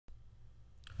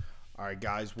Alright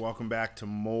guys, welcome back to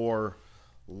more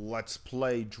Let's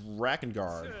Play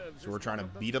Drakengard. So we're trying to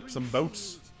beat up some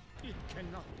boats. It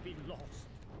cannot be lost.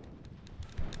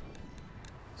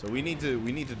 So we need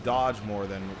to dodge more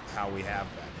than how we have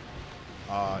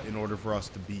been in order for us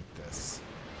to beat this.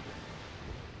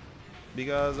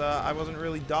 Because I wasn't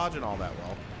really dodging all that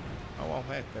well. Oh well,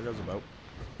 hey, there goes a boat.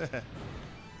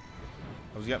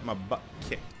 I was getting my butt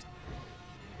kicked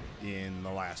in the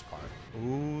last part.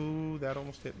 Ooh, that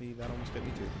almost hit me. That almost hit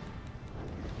me too.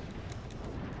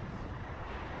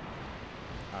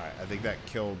 Alright, I think that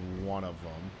killed one of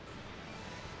them.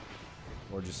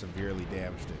 Or just severely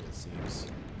damaged it, it seems.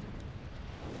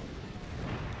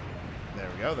 There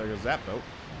we go. There goes that boat.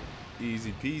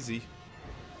 Easy peasy.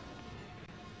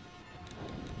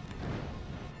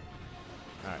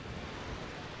 Alright.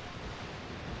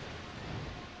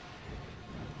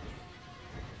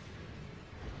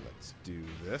 Let's do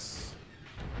this.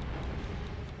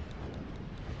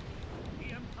 The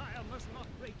Empire must not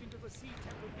break into the sea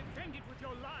temple. Defend it with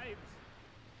your lives.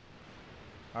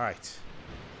 Alright.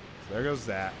 So there goes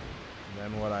that.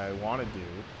 And then what I want to do,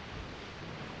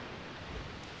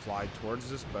 fly towards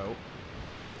this boat.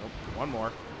 Nope, one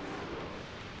more.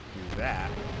 Do that.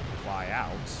 Fly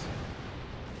out.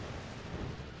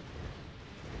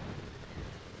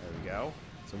 There we go.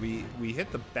 So we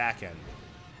hit the back end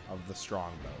of the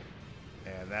strong boat.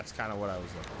 And that's kind of what I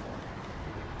was looking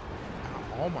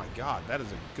for. Oh my god, that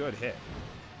is a good hit.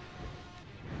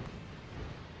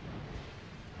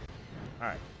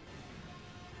 Alright.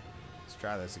 Let's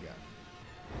try this again.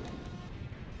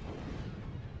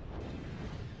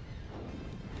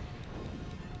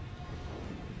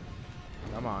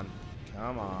 Come on.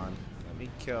 Come on. Let me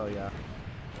kill ya.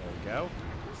 There we go.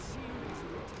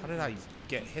 How did I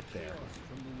get hit there?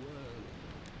 From the world.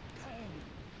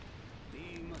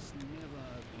 They must never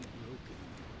be broken.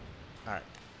 Alright.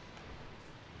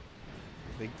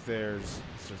 I think there's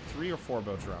 3 or 4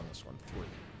 boats around this one. 3.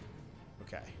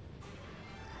 Okay.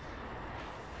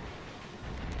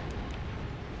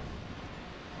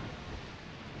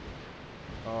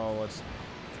 Oh,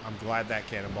 I'm glad that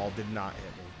cannonball did not hit me.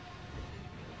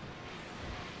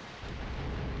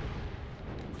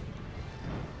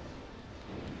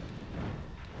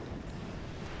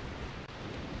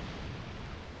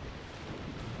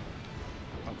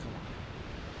 Oh, come on.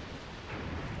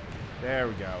 There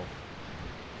we go.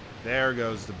 There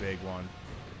goes the big one.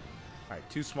 Alright,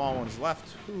 2 small ones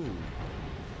left. Ooh.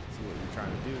 See what you're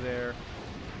trying to do there.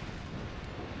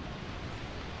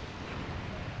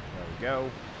 There we go.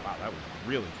 Wow, that was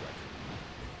really quick.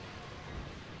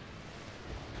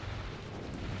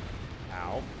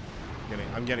 Ow.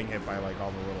 I'm getting hit by like all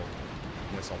the little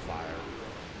missile fire.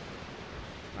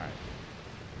 Alright.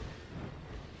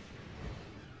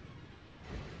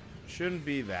 Shouldn't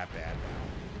be that bad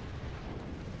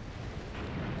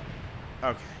now.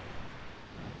 Okay.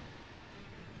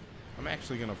 I'm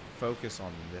actually going to focus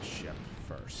on this ship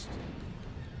first.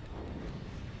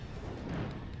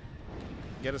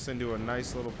 Get us into a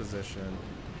nice little position.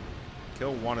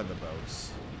 Kill one of the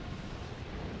boats.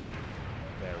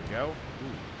 There we go.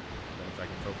 Ooh. Then if I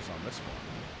can focus on this one,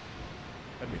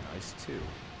 that'd be nice too.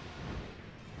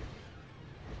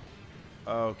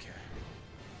 Okay.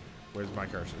 Where's my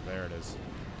cursor? There it is.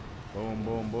 Boom,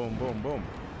 boom, boom, boom, boom.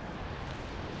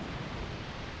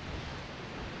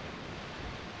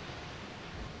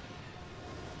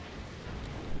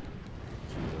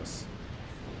 Jesus.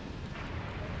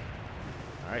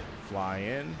 Alright, fly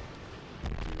in.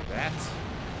 Do that.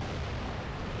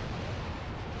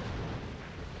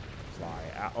 Fly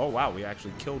out. Oh, wow, we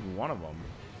actually killed one of them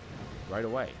right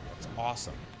away. That's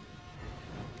awesome.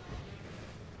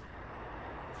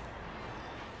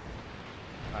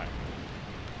 Alright.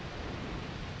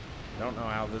 Don't know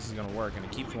how this is going to work, and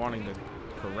it keeps wanting to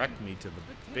correct me to the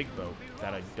big boat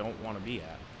that I don't want to be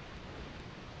at.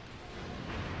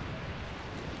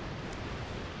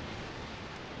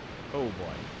 Oh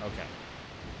boy, okay.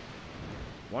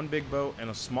 One big boat and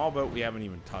a small boat we haven't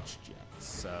even touched yet,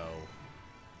 so...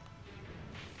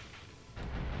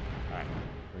 Alright,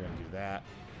 we're gonna do that.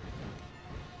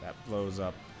 That blows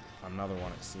up another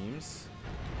one, it seems.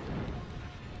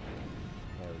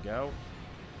 There we go.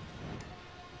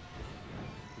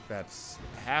 I think that's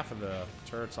half of the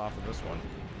turrets off of this one.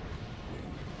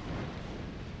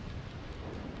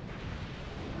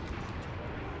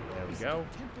 There we go.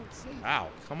 Ow,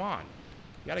 come on.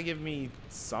 You gotta give me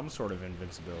some sort of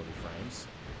invincibility frames.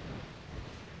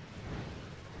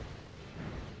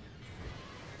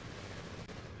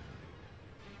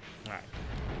 Alright.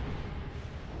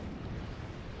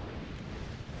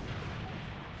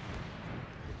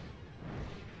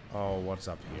 Oh, what's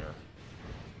up here?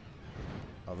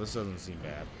 Oh, this doesn't seem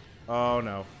bad. Oh,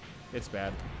 no. It's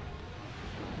bad.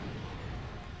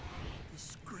 The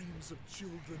screams of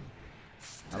children.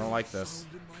 I don't like this.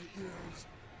 Sound in my ears.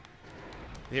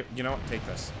 Here, you know what? Take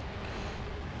this.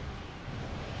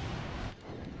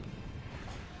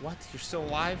 What? You're still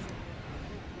alive?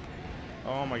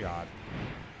 Oh my god.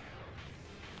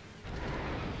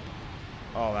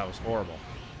 Oh, that was horrible.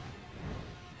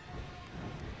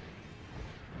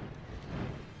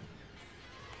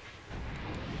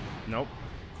 Nope.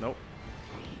 Nope.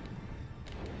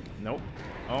 Nope.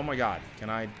 Oh my god. Can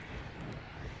I...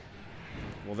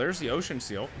 Well, there's the ocean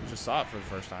seal. We just saw it for the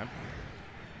first time.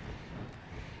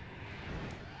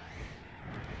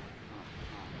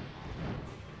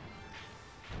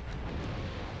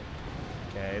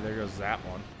 Okay, there goes that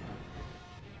one.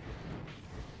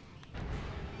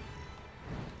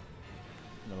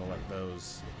 I'm gonna let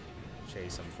those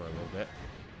chase him for a little bit.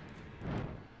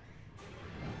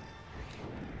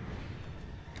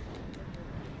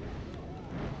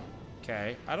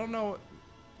 Okay, I don't know.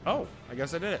 Oh, I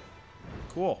guess I did it.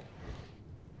 Cool.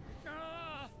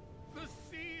 Ah, the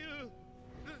seal!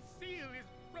 The seal is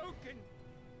broken!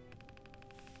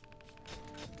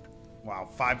 Wow,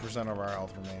 5% of our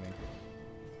health remaining.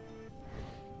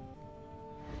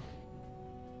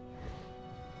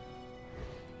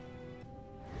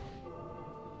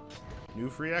 New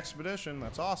free expedition.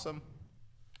 That's awesome.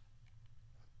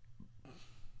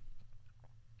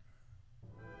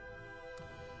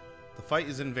 The fight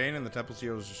is in vain and the temple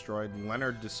seal is destroyed.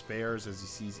 Leonard despairs as he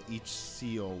sees each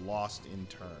seal lost in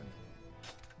turn.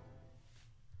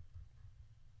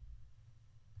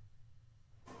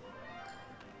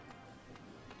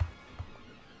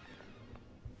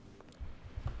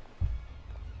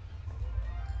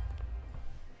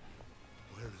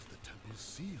 Where is the temple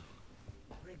seal?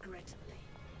 Regrettably,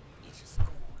 it is gone.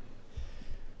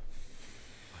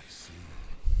 I see.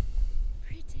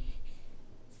 Pretty.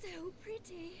 So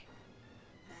pretty.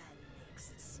 Man makes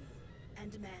the seal,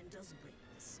 and man does break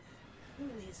the seal.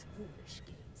 Only his foolish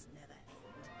games never end.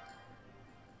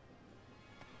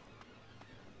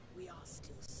 We are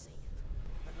still safe.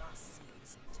 The last seal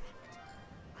is intact.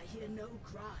 I hear no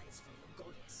cries from the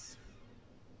goddess.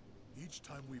 Each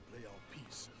time we play our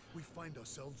piece, we find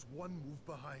ourselves one move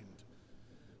behind.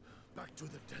 Back to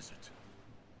the desert.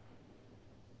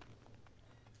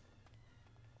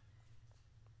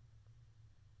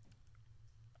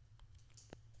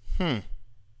 Oh,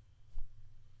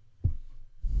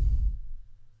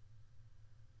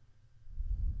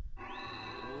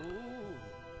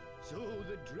 so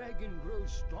the dragon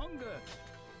grows stronger.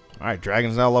 Alright,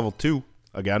 Dragon's now level 2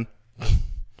 again.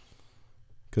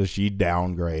 Because she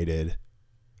downgraded.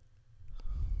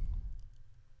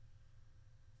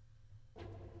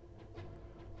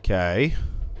 Okay.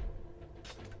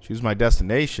 Choose my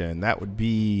destination. That would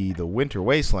be the Winter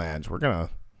Wastelands. We're gonna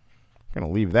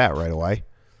leave that right away.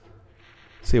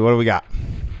 See, what do we got?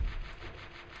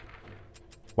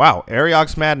 Wow,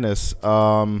 Ariok's Madness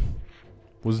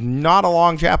was not a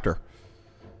long chapter. It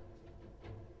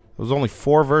was only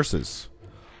 4 verses.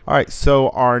 All right,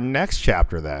 so our next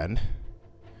chapter then,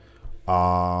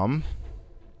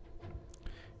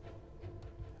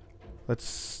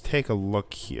 let's take a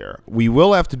look here. We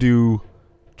will have to do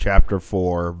chapter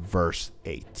 4, verse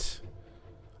 8.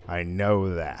 I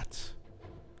know that.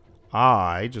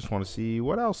 I just want to see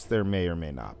what else there may or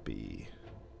may not be.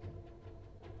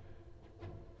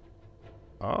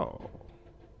 Oh.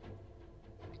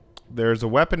 There's a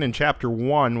weapon in chapter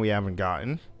 1 we haven't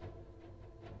gotten.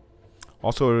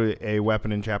 Also a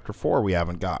weapon in chapter 4 we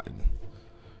haven't gotten.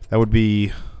 That would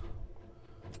be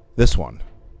this one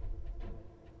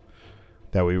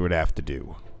that we would have to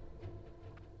do.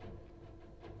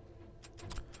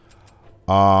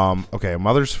 Okay,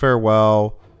 Mother's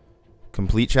Farewell.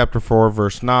 Complete chapter 4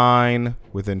 verse 9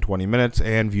 within 20 minutes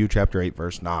and view chapter 8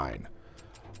 verse 9.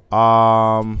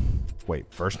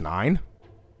 Wait, verse 9?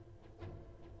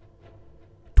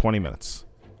 20 minutes.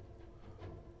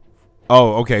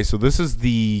 Oh, okay, so this is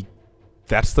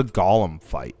that's the Golem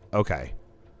fight. Okay.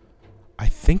 I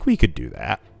think we could do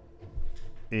that.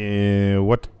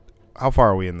 How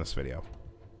far are we in this video?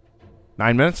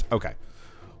 9 minutes? Okay.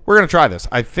 We're going to try this.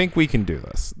 I think we can do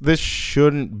this. This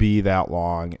shouldn't be that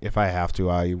long. If I have to,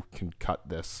 I can cut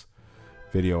this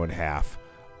video in half.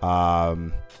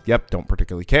 Yep, don't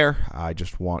particularly care. I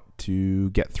just want to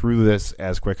get through this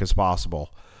as quick as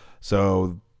possible.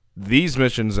 So these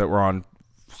missions that we're on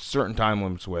certain time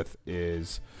limits with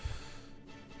is...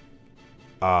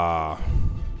 okay,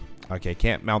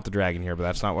 can't mount the dragon here, but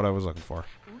that's not what I was looking for.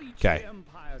 Reach Okay. the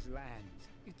Empire's lands.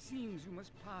 It seems you must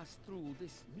pass through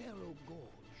this narrow gorge.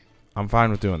 I'm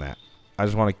fine with doing that. I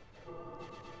just want to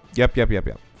Yep.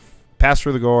 Pass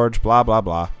through the gorge, blah, blah,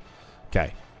 blah.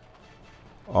 Okay.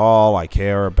 All I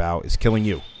care about is killing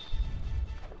you.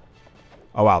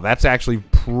 Oh, wow. That's actually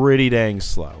pretty dang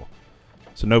slow.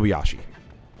 So, Nobuyashi.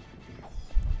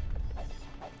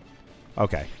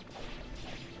 Okay.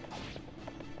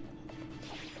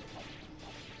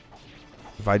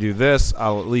 If I do this,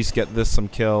 I'll at least get this some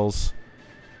kills.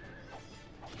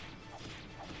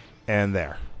 And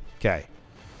there. Okay.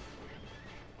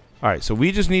 Alright, so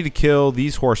we just need to kill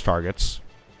these horse targets.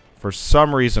 For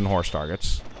some reason, horse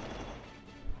targets.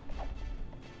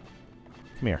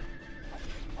 Come here.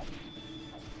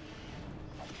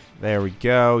 There we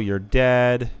go. You're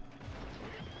dead.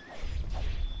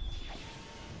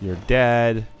 You're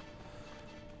dead.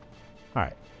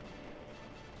 Alright.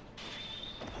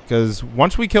 Because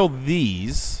once we kill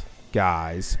these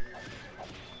guys,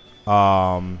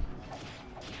 that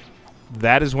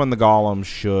is when the golems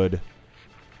should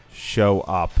show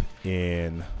up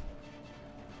in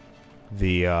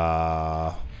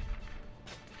the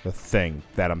thing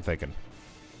that I'm thinking.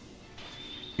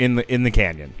 In the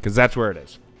canyon, because that's where it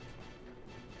is.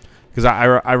 Because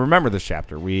I remember this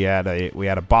chapter. We had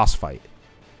a boss fight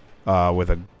with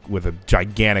a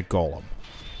gigantic golem.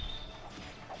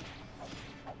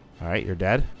 All right, you're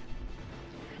dead.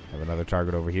 Have another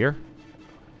target over here.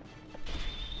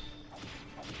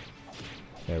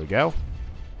 There we go.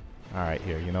 All right,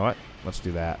 here. You know what? Let's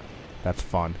do that. That's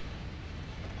fun.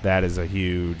 That is a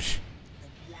huge.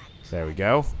 There we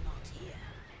go.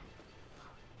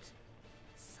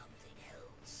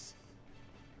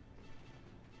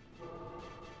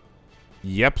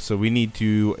 Yep, so we need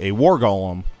to... A war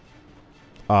golem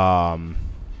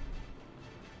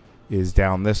is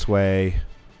down this way.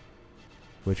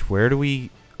 Which, where do we...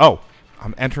 Oh,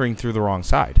 I'm entering through the wrong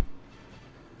side.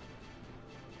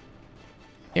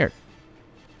 Here.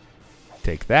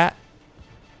 Take that.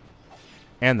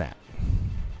 And that.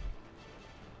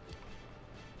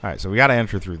 Alright, so we got to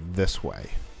enter through this way.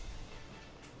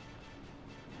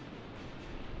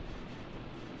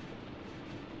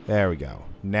 There we go.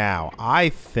 Now, I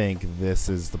think this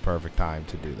is the perfect time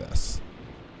to do this.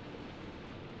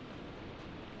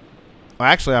 Well,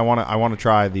 actually, I want to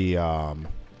try the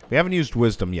we haven't used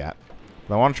wisdom yet,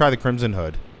 but I want to try the Crimson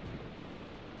Hood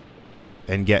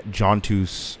and get Jontu's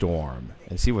Storm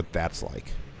and see what that's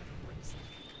like.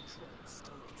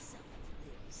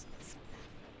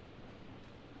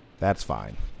 That's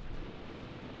fine.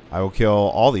 I will kill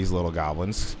all these little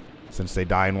goblins since they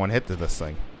die in one hit to this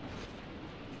thing.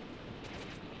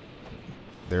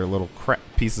 They're little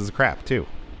pieces of crap, too.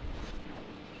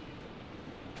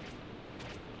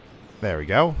 There we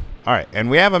go. Alright, and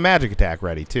we have a magic attack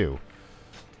ready, too.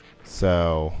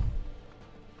 So,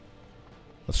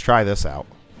 let's try this out.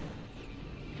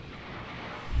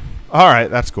 Alright,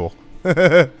 that's cool.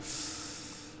 Alright,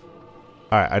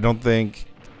 I don't think...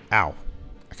 Ow.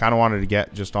 I kind of wanted to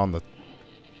get just on the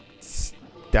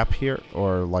step here.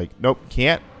 Or, like, nope,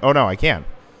 can't. Oh, no, I can.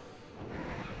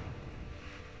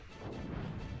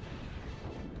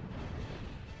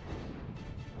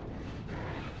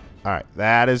 Alright,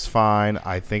 that is fine.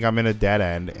 I think I'm in a dead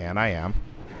end, and I am.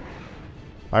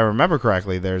 If I remember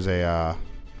correctly, there's a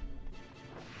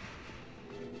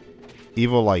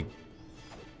evil, like,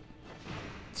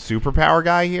 superpower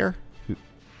guy here.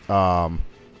 But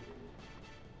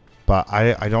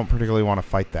I don't particularly want to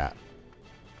fight that.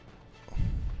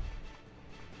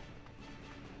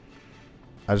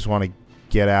 I just want to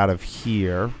get out of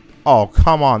here. Oh,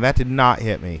 come on. That did not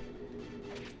hit me.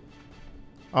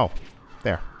 Oh,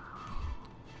 there.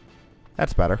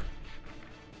 That's better.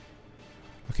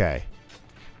 Okay.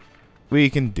 We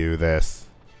can do this.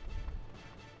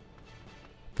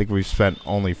 I think we've spent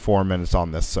only 4 minutes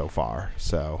on this so far,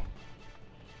 so.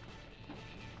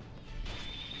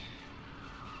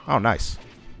 Oh, nice.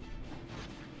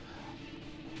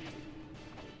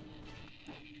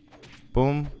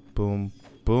 Boom, boom,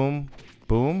 boom,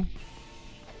 boom.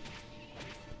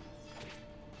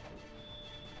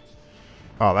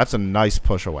 Oh, that's a nice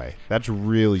push away. That's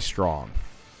really strong.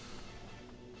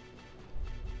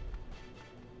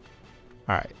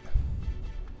 Alright.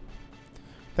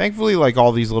 Thankfully, like,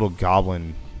 all these little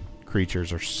goblin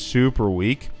creatures are super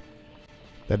weak.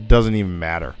 That doesn't even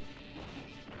matter.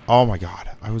 Oh my god.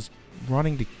 I was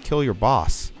running to kill your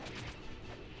boss.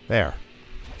 There.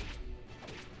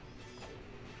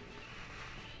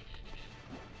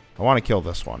 I want to kill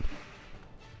this one.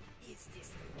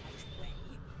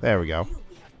 There we go.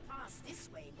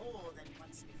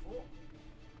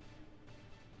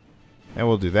 And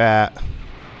we'll do that.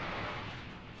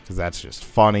 Because that's just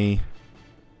funny.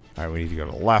 Alright, we need to go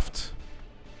to the left.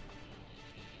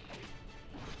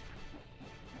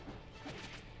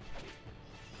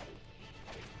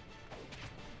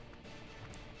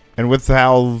 And with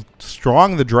how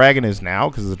strong the dragon is now,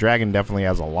 because the dragon definitely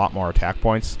has a lot more attack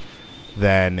points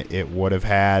than it would have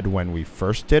had when we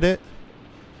first did it,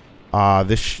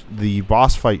 the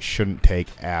boss fight shouldn't take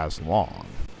as long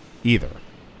either,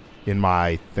 in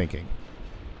my thinking.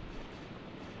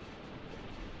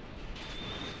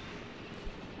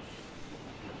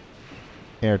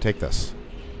 Here, take this.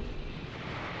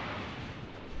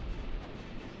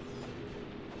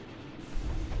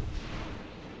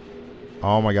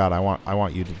 Oh my god, I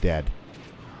want you to dead.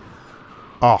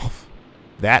 Oh,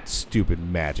 that stupid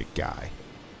magic guy.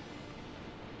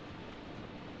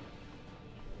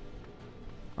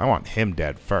 I want him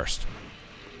dead first.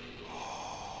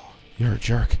 You're a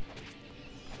jerk.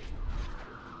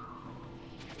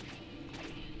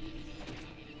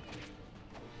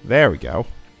 There we go.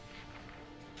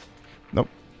 Nope.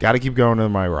 Gotta keep going to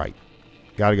my right.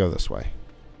 Gotta go this way.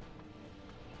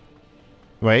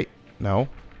 Wait. No.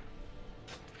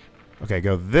 Okay,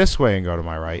 go this way and go to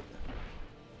my right.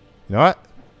 You know what?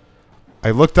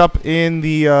 I looked up in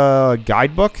the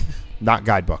guidebook. Not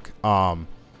guidebook.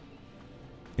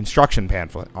 Instruction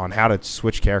pamphlet on how to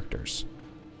switch characters.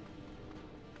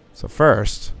 So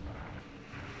first,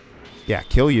 yeah,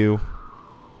 kill you.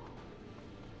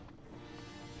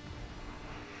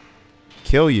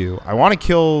 Kill you. I want to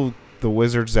kill the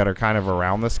wizards that are kind of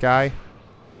around this guy,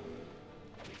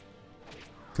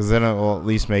 because then it will at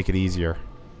least make it easier.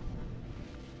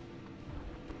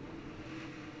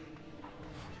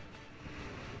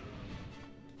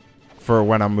 For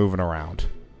when I'm moving around.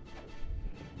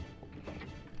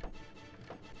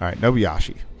 Alright,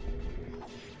 Nobuyashi.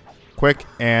 Quick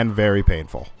and very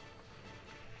painful.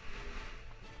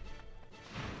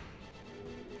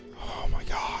 Oh my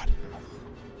god.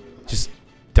 Just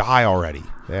die already.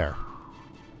 There.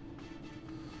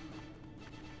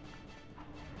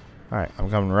 Alright, I'm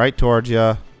coming right towards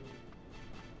you.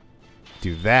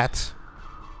 Do that.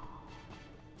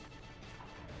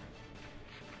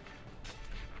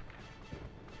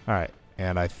 Alright,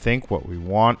 and I think what we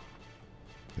want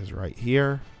is right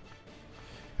here.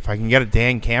 If I can get a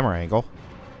dang camera angle.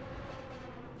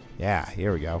 Yeah,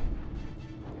 here we go.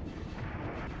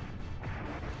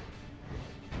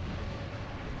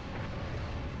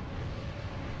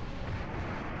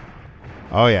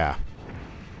 Oh yeah.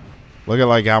 Look at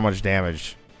like how much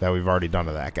damage that we've already done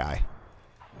to that guy.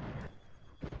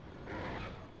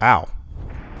 Ow.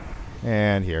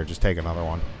 And here, just take another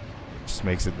one. Just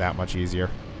makes it that much easier.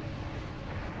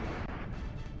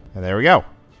 And there we go.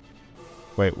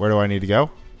 Wait, where do I need to go?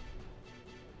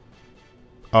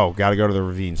 Oh, gotta go to the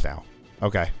ravines now.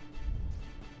 Okay.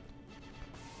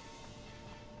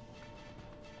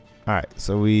 Alright,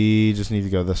 so we just need to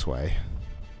go this way.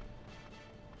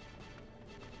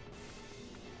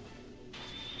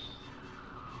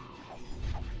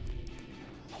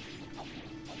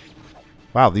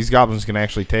 Wow, these goblins can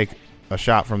actually take a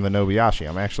shot from the Nobuyashi.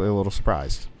 I'm actually a little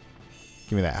surprised.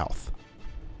 Give me that health.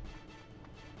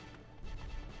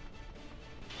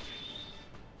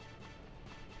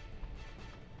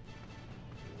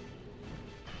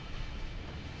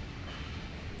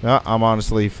 No, I'm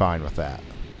honestly fine with that.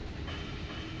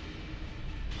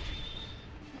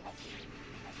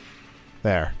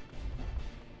 There.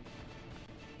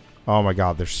 Oh my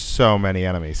god, there's so many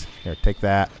enemies. Here, take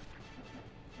that.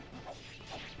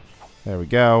 There we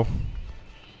go.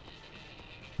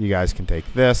 You guys can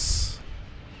take this.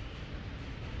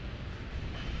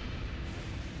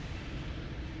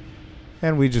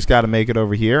 And we just got to make it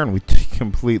over here, and we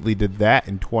completely did that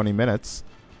in 20 minutes.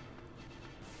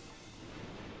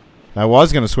 I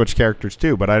was going to switch characters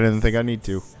too, but I didn't think I need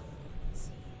to.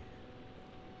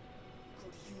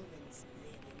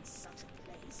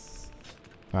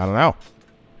 I don't know.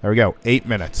 There we go. 8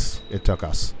 minutes it took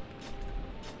us.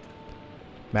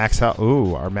 Max health.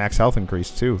 Ooh, our max health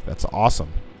increased too. That's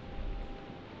awesome.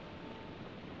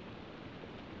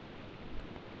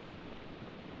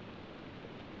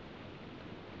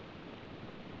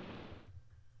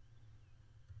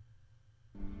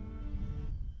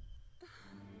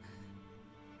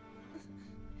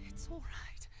 It's all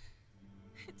right.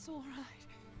 It's all right.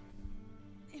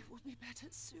 It will be better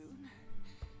soon.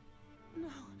 No.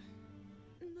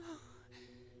 No.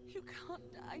 You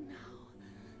can't die now.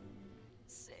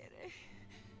 Sere.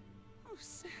 Oh,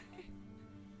 Sere.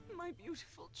 My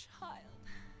beautiful child.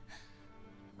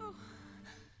 Oh,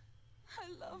 I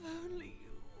love only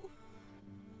you.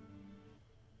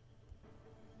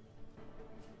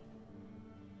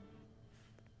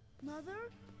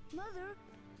 Mother? Mother,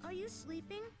 are you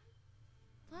sleeping?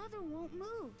 Father won't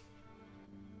move.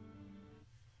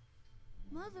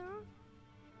 Mother?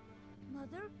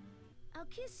 Mother, I'll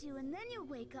kiss you and then you'll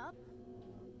wake up.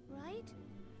 right?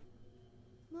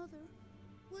 Mother,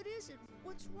 what is it?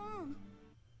 What's wrong?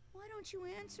 Why don't you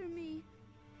answer me?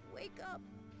 Wake up,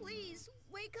 please,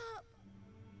 wake up!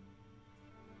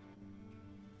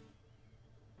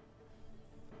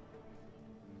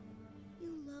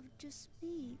 You loved just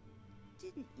me,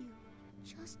 didn't you?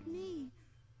 Just me.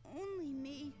 Only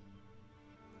me.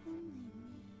 Only me.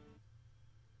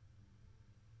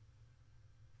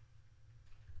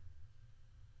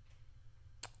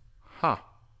 Huh.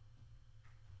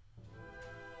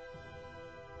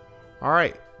 All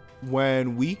right.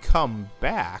 When we come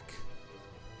back,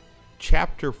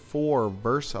 chapter 4,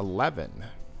 verse 11.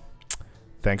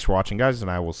 Thanks for watching, guys,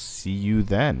 and I will see you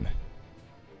then.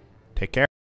 Take care.